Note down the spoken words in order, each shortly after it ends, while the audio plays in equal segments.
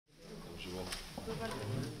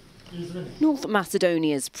North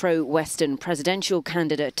Macedonia's pro-Western presidential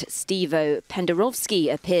candidate Stevo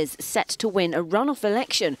Pendarovski appears set to win a runoff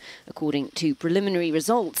election, according to preliminary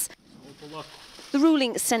results. The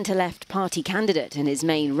ruling centre-left party candidate and his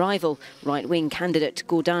main rival, right-wing candidate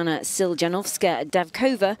Gordana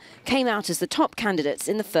Siljanovska-Davkova, came out as the top candidates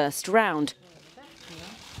in the first round.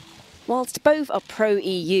 Whilst both are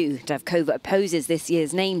pro-EU, Davkova opposes this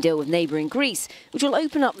year's name deal with neighbouring Greece, which will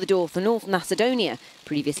open up the door for North Macedonia,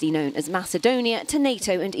 previously known as Macedonia, to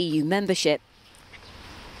NATO and EU membership.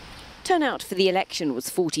 Turnout for the election was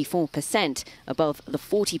 44%, above the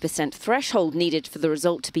 40% threshold needed for the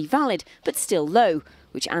result to be valid, but still low,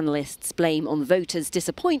 which analysts blame on voters'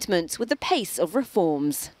 disappointment with the pace of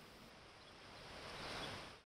reforms.